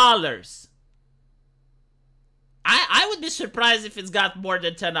 fucking dollars. I would be surprised if it's got more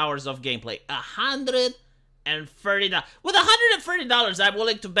than 10 hours of gameplay. $130. With $130, I'm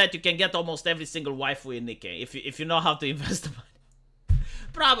willing to bet you can get almost every single waifu in Nikkei if you know how to invest the money.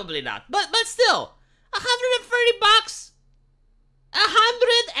 Probably not, but still, $130.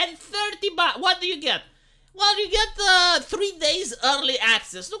 $130. What do you get? Well, you get the 3 days early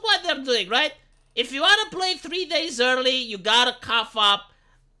access. Look what they're doing, right? If you want to play 3 days early, you gotta cough up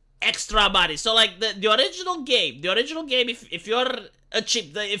extra money. So like the original game, if you're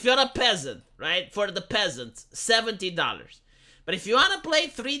if you're a peasant, right? For the peasants, $70. But if you want to play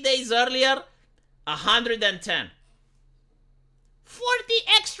 3 days earlier, $110. 40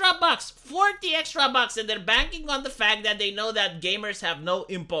 extra bucks. 40 extra bucks, and they're banking on the fact that they know that gamers have no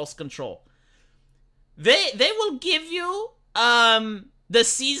impulse control. They will give you the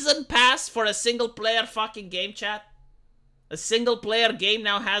season pass for a single player fucking game, chat. A single player game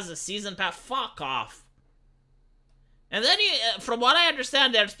now has a season pass. Fuck off. And then, from what I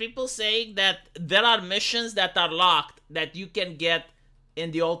understand, there's people saying that there are missions that are locked that you can get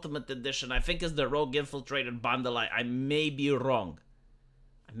in the Ultimate Edition. I think it's the Rogue Infiltrator bundle. I may be wrong.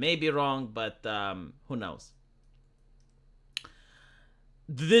 I may be wrong, but who knows?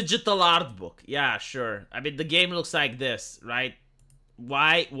 Digital art book. Yeah, sure. I mean, the game looks like this, right?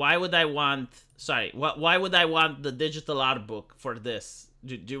 Why would I want... Sorry, why would I want the digital art book for this?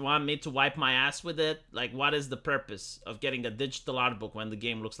 Do you want me to wipe my ass with it? Like, what is the purpose of getting a digital art book when the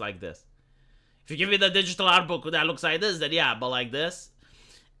game looks like this? If you give me the digital art book that looks like this, then yeah, but like this?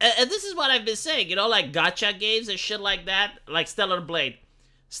 And this is what I've been saying, you know, like gacha games and shit like that, like Stellar Blade.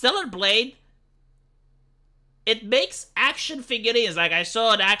 Stellar Blade, it makes action figurines. Like, I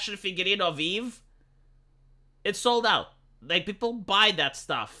saw an action figurine of Eve. It's sold out. Like, people buy that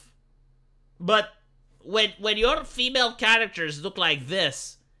stuff. But when your female characters look like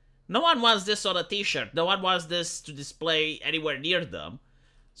this, no one wants this on a t-shirt. No one wants this to display anywhere near them.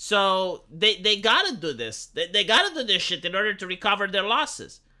 So they gotta do this. They gotta do this shit in order to recover their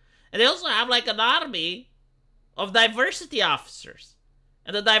losses. And they also have like an army of diversity officers.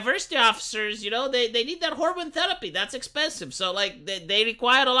 And the diversity officers, you know, they need that hormone therapy. That's expensive. So like they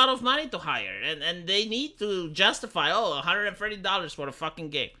require a lot of money to hire. And they need to justify, oh, $130 for a fucking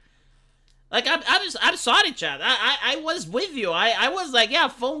game. Like, I'm sorry, Chad. I was with you. I was like, yeah,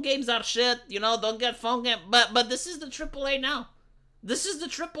 phone games are shit. You know, don't get phone game. But this is the AAA now. This is the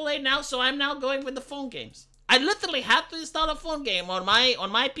AAA now, so I'm now going with the phone games. I literally had to install a phone game on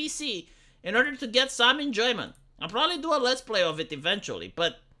my PC in order to get some enjoyment. I'll probably do a Let's Play of it eventually,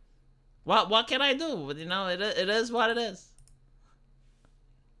 but what can I do? You know, it is what it is.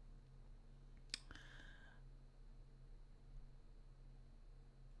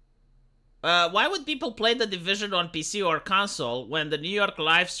 Why would people play The Division on PC or console when the New York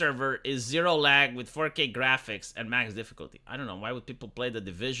Live server is 0 lag with 4K graphics and max difficulty? I don't know. Why would people play The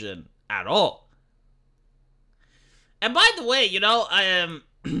Division at all? And by the way, you know,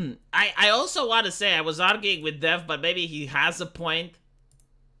 I also want to say, I was arguing with Dev, but maybe he has a point.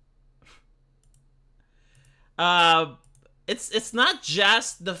 it's not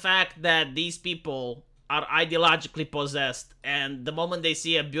just the fact that these people are ideologically possessed, and the moment they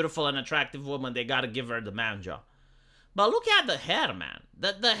see a beautiful and attractive woman, they gotta give her the man job. But look at the hair, man.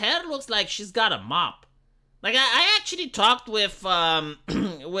 The hair looks like she's got a mop. Like, I actually talked with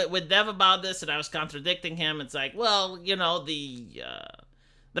with Dev about this, and I was contradicting him. It's like, well, you know,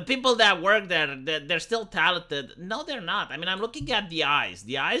 the people that work there, they're still talented. No, they're not. I mean, I'm looking at the eyes.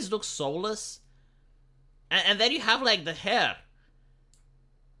 The eyes look soulless. And then you have, like, the hair.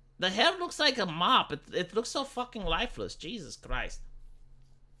 The hair looks like a mop. It looks so fucking lifeless. Jesus Christ.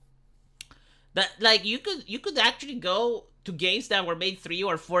 That, like, you could actually go to games that were made 3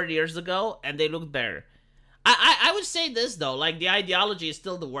 or 4 years ago, and they looked better. I would say this, though, like, the ideology is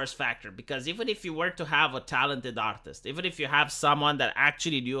still the worst factor, because even if you were to have a talented artist, even if you have someone that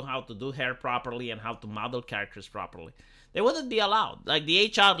actually knew how to do hair properly and how to model characters properly, they wouldn't be allowed. Like,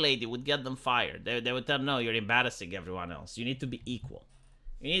 the HR lady would get them fired. They would tell them, no, you're embarrassing everyone else. You need to be equal.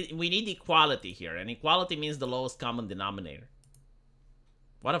 We need equality here, and equality means the lowest common denominator.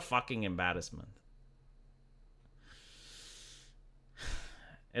 What a fucking embarrassment.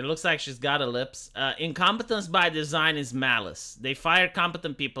 It looks like she's got a lips. Incompetence by design is malice. They fire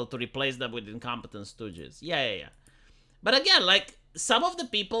competent people to replace them with incompetent stooges. Yeah. But again, like, some of the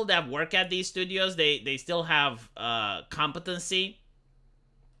people that work at these studios, they still have competency.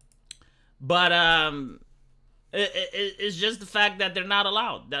 But it's just the fact that they're not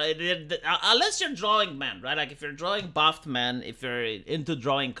allowed. Unless you're drawing men, right? Like, if you're drawing buffed men, if you're into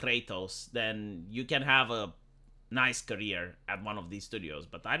drawing Kratos, then you can have a nice career at one of these studios.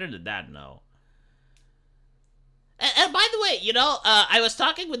 But other than that, no. And by the way, you know, I was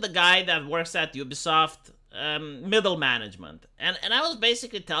talking with the guy that works at Ubisoft, middle management. And I was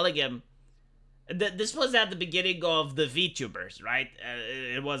basically telling him that this was at the beginning of the VTubers, right?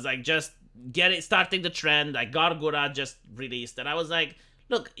 It was like just starting the trend. Like, Gargura just released. And I was like,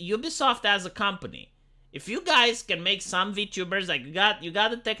 look, Ubisoft as a company, if you guys can make some VTubers, like, you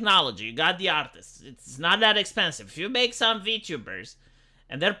got the technology, you got the artists, it's not that expensive. If you make some VTubers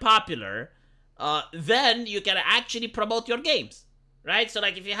and they're popular, then you can actually promote your games, right? So,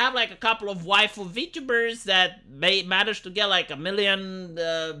 like, if you have, like, a couple of waifu VTubers that may manage to get, like, 1 million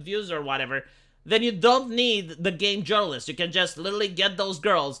views or whatever, then you don't need the game journalists. You can just literally get those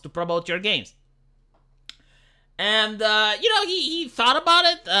girls to promote your games. And, you know, he thought about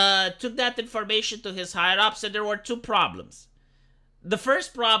it, took that information to his higher-ups, and there were 2 problems. The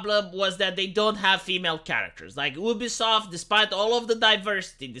first problem was that they don't have female characters. Like, Ubisoft, despite all of the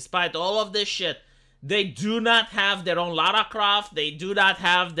diversity, despite all of this shit, they do not have their own Lara Croft, they do not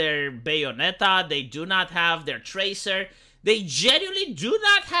have their Bayonetta, they do not have their Tracer. They genuinely do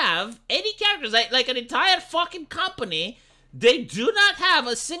not have any characters. Like an entire fucking company, they do not have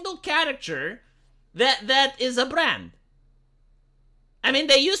a single character that is a brand. I mean,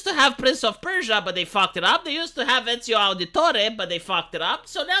 they used to have Prince of Persia, but they fucked it up. They used to have Ezio Auditore, but they fucked it up.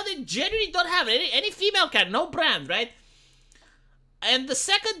 So now they genuinely don't have any female character, no brand, right? And the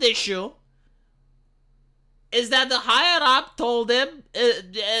second issue is that the higher up told him,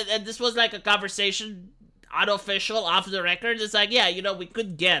 and this was like a conversation, unofficial, off the record. It's like, yeah, you know, we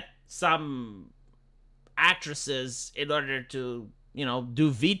could get some actresses in order to, you know, do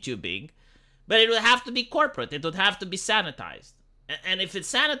VTubing, but it would have to be corporate. It would have to be sanitized. And if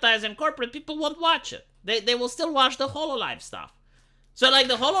it's sanitized and corporate, people won't watch it. They will still watch the HoloLive stuff. So, like,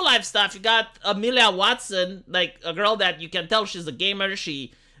 the HoloLive stuff, you got Amelia Watson, like, a girl that you can tell she's a gamer.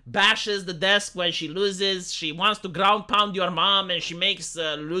 She bashes the desk when she loses. She wants to ground pound your mom, and she makes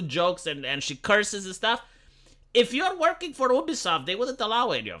lewd jokes, and she curses and stuff. If you're working for Ubisoft, they wouldn't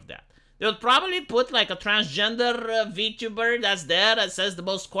allow any of that. They would probably put, like, a transgender VTuber that's there that says the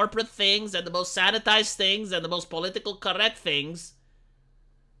most corporate things and the most sanitized things and the most political correct things.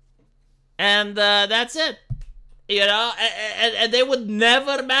 And that's it. You know? And they would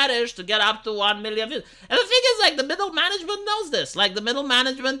never manage to get up to 1 million views. And the thing is, like, the middle management knows this. Like, the middle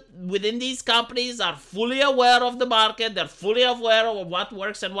management within these companies are fully aware of the market. They're fully aware of what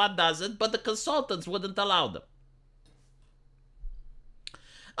works and what doesn't. But the consultants wouldn't allow them.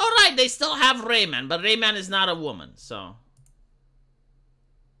 Alright, they still have Rayman, but Rayman is not a woman, so.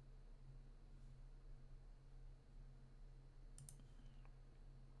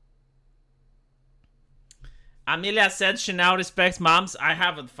 Amelia said she now respects moms. I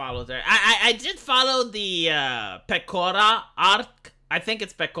haven't followed her. I did follow the Pecora arc. I think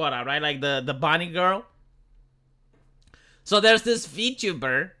it's Pecora, right? Like the bunny girl. So there's this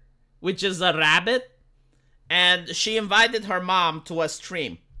VTuber, which is a rabbit. And she invited her mom to a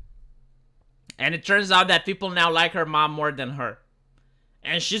stream. And it turns out that people now like her mom more than her.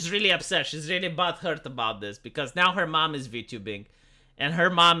 And she's really upset. She's really butthurt about this because now her mom is VTubing. And her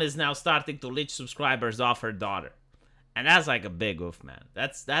mom is now starting to leech subscribers off her daughter. And that's like a big oof, man.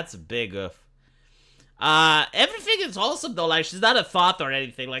 That's a big oof. Everything is wholesome though. Like, she's not a thought or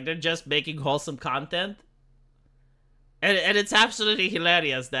anything. Like, they're just making wholesome content. And it's absolutely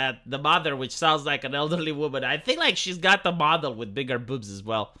hilarious that the mother, which sounds like an elderly woman, I think like she's got the model with bigger boobs as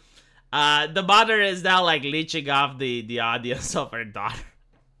well. The mother is now like leeching off the audience of her daughter.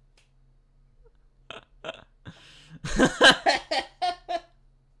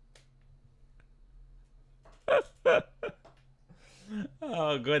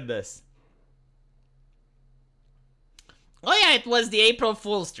 Oh goodness. Oh yeah, it was the April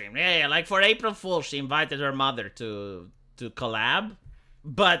Fool's stream. Yeah, like for April Fool's, she invited her mother to collab,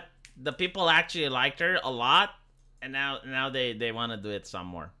 but the people actually liked her a lot, and now they want to do it some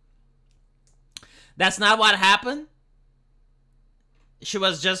more. That's not what happened. She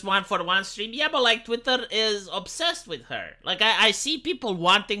was just one for one stream. Yeah, but like Twitter is obsessed with her. Like I see people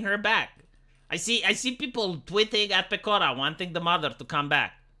wanting her back. I see people tweeting at Pecora wanting the mother to come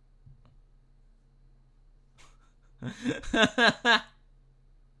back.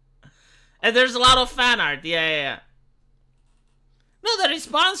 And there's a lot of fan art. Yeah. No, the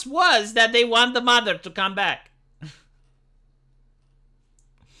response was that they want the mother to come back.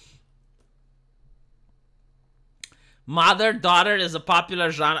 Mother, daughter is a popular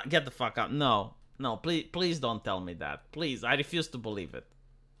genre. Get the fuck out. No, please don't tell me that. Please, I refuse to believe it.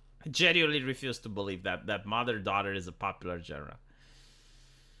 I genuinely refuse to believe that mother, daughter is a popular genre.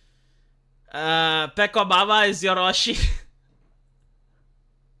 Peko Mama is Yoroshi.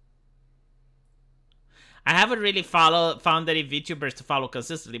 I haven't really found any VTubers to follow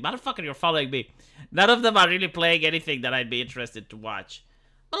consistently. Motherfucker, you're following me. None of them are really playing anything that I'd be interested to watch.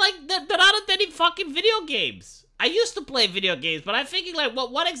 But like, there aren't any fucking video games. I used to play video games, but I'm thinking like,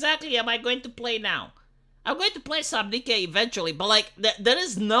 what exactly am I going to play now? I'm going to play Subnautica eventually, but like, there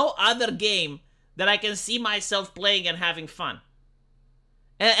is no other game that I can see myself playing and having fun.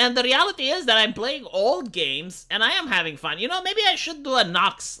 And the reality is that I'm playing old games, and I am having fun. You know, maybe I should do a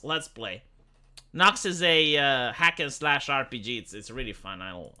Nox Let's Play. Nox is a hack and slash RPG. It's really fun.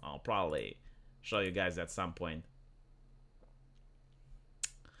 I'll probably show you guys at some point.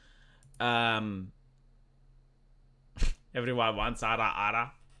 Everyone wants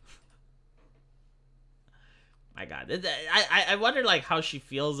Ara. My God, I wonder like how she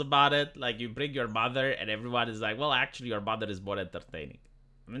feels about it. Like you bring your mother, and everyone is like, well, actually, your mother is more entertaining.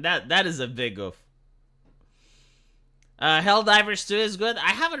 I mean that is a big oof. Helldivers 2 is good.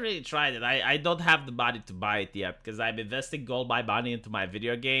 I haven't really tried it. I don't have the money to buy it yet because I'm investing all my money into my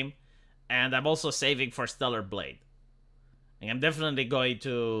video game, and I'm also saving for Stellar Blade. And I'm definitely going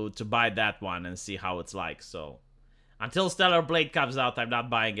to buy that one and see how it's like. So until Stellar Blade comes out, I'm not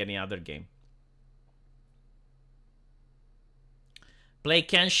buying any other game. Play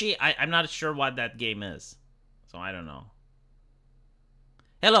Kenshi? I'm not sure what that game is, so I don't know.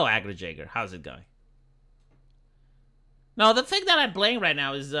 Hello, AgriJager. How's it going? No, the thing that I'm playing right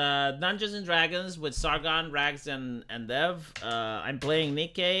now is Dungeons and Dragons with Sargon, Rags, and Dev. I'm playing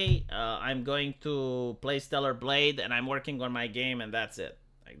Nikkei. I'm going to play Stellar Blade, and I'm working on my game, and that's it.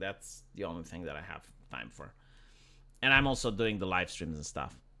 Like that's the only thing that I have time for. And I'm also doing the live streams and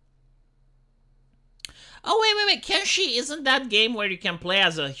stuff. Oh, wait. Kenshi, isn't that game where you can play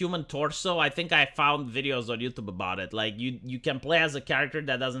as a human torso? I think I found videos on YouTube about it. Like, you can play as a character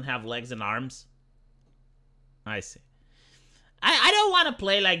that doesn't have legs and arms. I see. I don't want to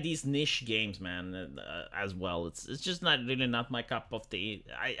play, like, these niche games, man, as well. It's just not my cup of tea.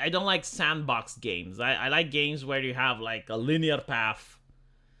 I don't like sandbox games. I like games where you have, like, a linear path.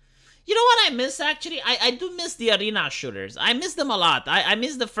 You know what I miss, actually? I do miss the arena shooters. I miss them a lot. I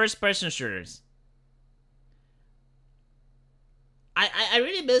miss the first-person shooters. I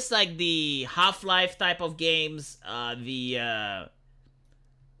really miss like the Half-Life type of games, the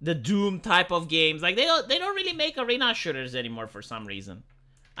Doom type of games. Like they don't really make arena shooters anymore for some reason.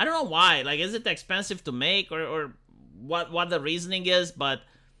 I don't know why. Like, is it expensive to make or what the reasoning is? But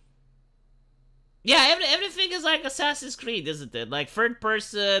yeah, everything is like Assassin's Creed, isn't it? Like third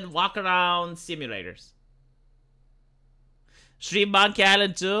person walk around simulators. Stream Monkey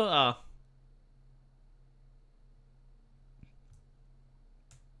Island 2. Oh.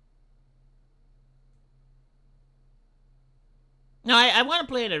 No, I want to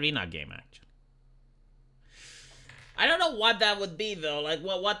play an arena game, actually. I don't know what that would be, though. Like,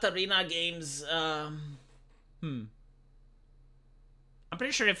 what arena games, I'm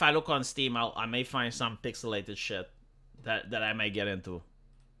pretty sure if I look on Steam, I may find some pixelated shit that I may get into.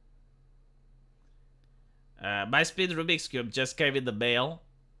 My Speed Rubik's Cube just came in the mail.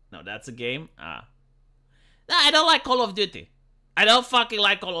 No, that's a game. Nah, I don't like Call of Duty. I don't fucking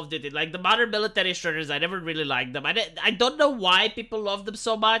like Call of Duty. Like the modern military shooters, I never really liked them. I don't know why people love them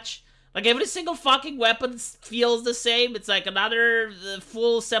so much. Like every single fucking weapon feels the same. It's like another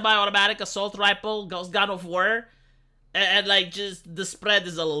full semi-automatic assault rifle, gun of war. And like just the spread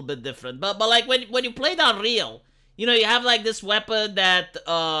is a little bit different. But like when you play it on real, you know, you have like this weapon that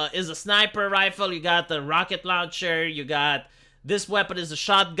is a sniper rifle, you got the rocket launcher, you got this weapon is a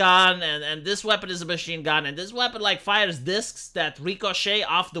shotgun, and this weapon is a machine gun, and this weapon like fires discs that ricochet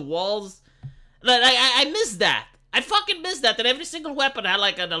off the walls. Like I miss that. I fucking miss that. And every single weapon had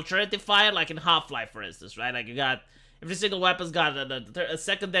like an alternative fire, like in Half-Life, for instance, right? Like you got every single weapon's got a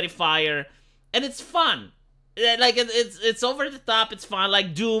secondary fire, and it's fun. Like it's over the top. It's fun.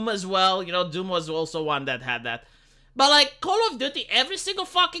 Like Doom as well. You know, Doom was also one that had that. But like Call of Duty, every single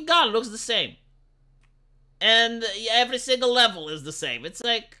fucking gun looks the same, and every single level is the same. It's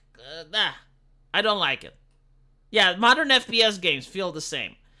like, nah, I don't like it. Yeah, modern FPS games feel the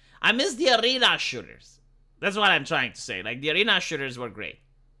same. I miss the arena shooters. That's what I'm trying to say. Like, the arena shooters were great.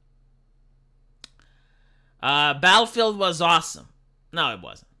 Battlefield was awesome. No, it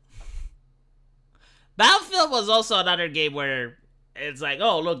wasn't. Battlefield was also another game where it's like,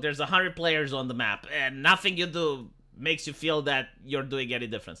 oh, look, there's 100 players on the map, and nothing you do makes you feel that you're doing any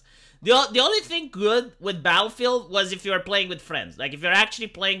difference. The only thing good with Battlefield was if you were playing with friends. Like, if you're actually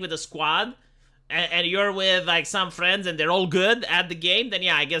playing with a squad, and you're with, like, some friends, and they're all good at the game, then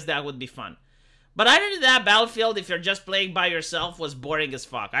yeah, I guess that would be fun. But other than that, Battlefield, if you're just playing by yourself, was boring as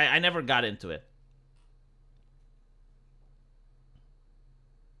fuck. I never got into it.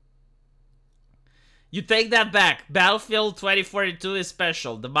 You take that back. Battlefield 2042 is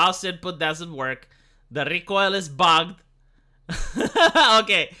special. The mouse input doesn't work. The recoil is bugged.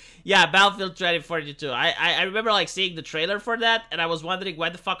 Okay. Yeah, Battlefield 2042. I remember like seeing the trailer for that, and I was wondering why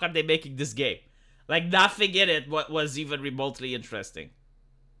the fuck are they making this game? Like nothing in it was even remotely interesting.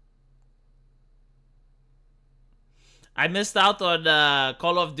 I missed out on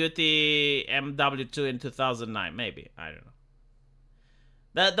Call of Duty MW2 in 2009. Maybe. I don't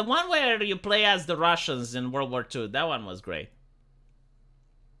know. The one where you play as the Russians in World War II. That one was great.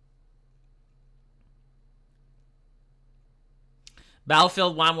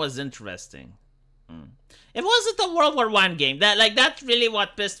 Battlefield 1 was interesting. It wasn't a World War I game. That's really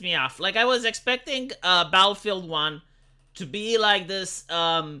what pissed me off. Like, I was expecting Battlefield 1 to be like this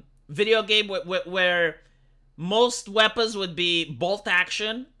video game where most weapons would be bolt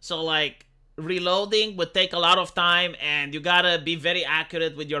action. So, like, reloading would take a lot of time, and you gotta be very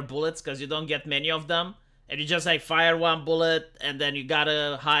accurate with your bullets because you don't get many of them. And you just, like, fire one bullet, and then you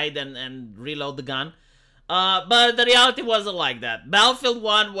gotta hide and reload the gun. But the reality wasn't like that. Battlefield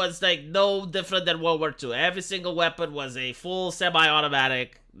 1 was, like, no different than World War II. Every single weapon was a full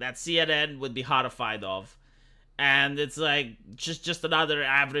semi-automatic that CNN would be horrified of. And it's, like, just another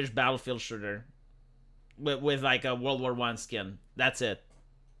average Battlefield shooter with like, a World War I skin. That's it.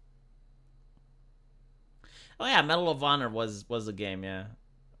 Oh, yeah, Medal of Honor was a game, yeah.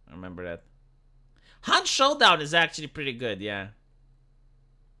 I remember that. Hunt Showdown is actually pretty good, yeah.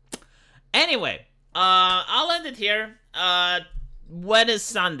 Anyway, I'll end it here. When is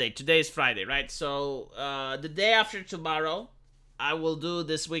Sunday? Today is Friday, right? So, the day after tomorrow, I will do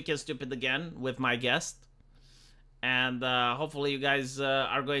This Week in Stupid again with my guest. And hopefully you guys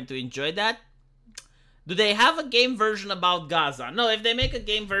are going to enjoy that. Do they have a game version about Gaza? No, if they make a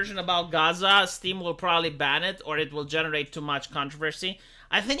game version about Gaza, Steam will probably ban it, or it will generate too much controversy.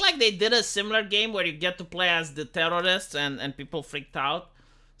 I think like they did a similar game where you get to play as the terrorists and people freaked out.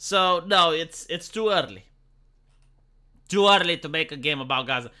 So, no, it's too early. Too early to make a game about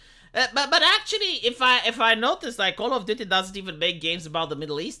Gaza. But actually, if I notice, like, Call of Duty doesn't even make games about the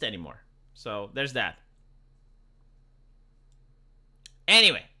Middle East anymore. So, there's that.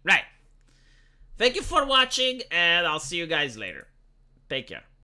 Anyway, right. Thank you for watching, and I'll see you guys later. Take care.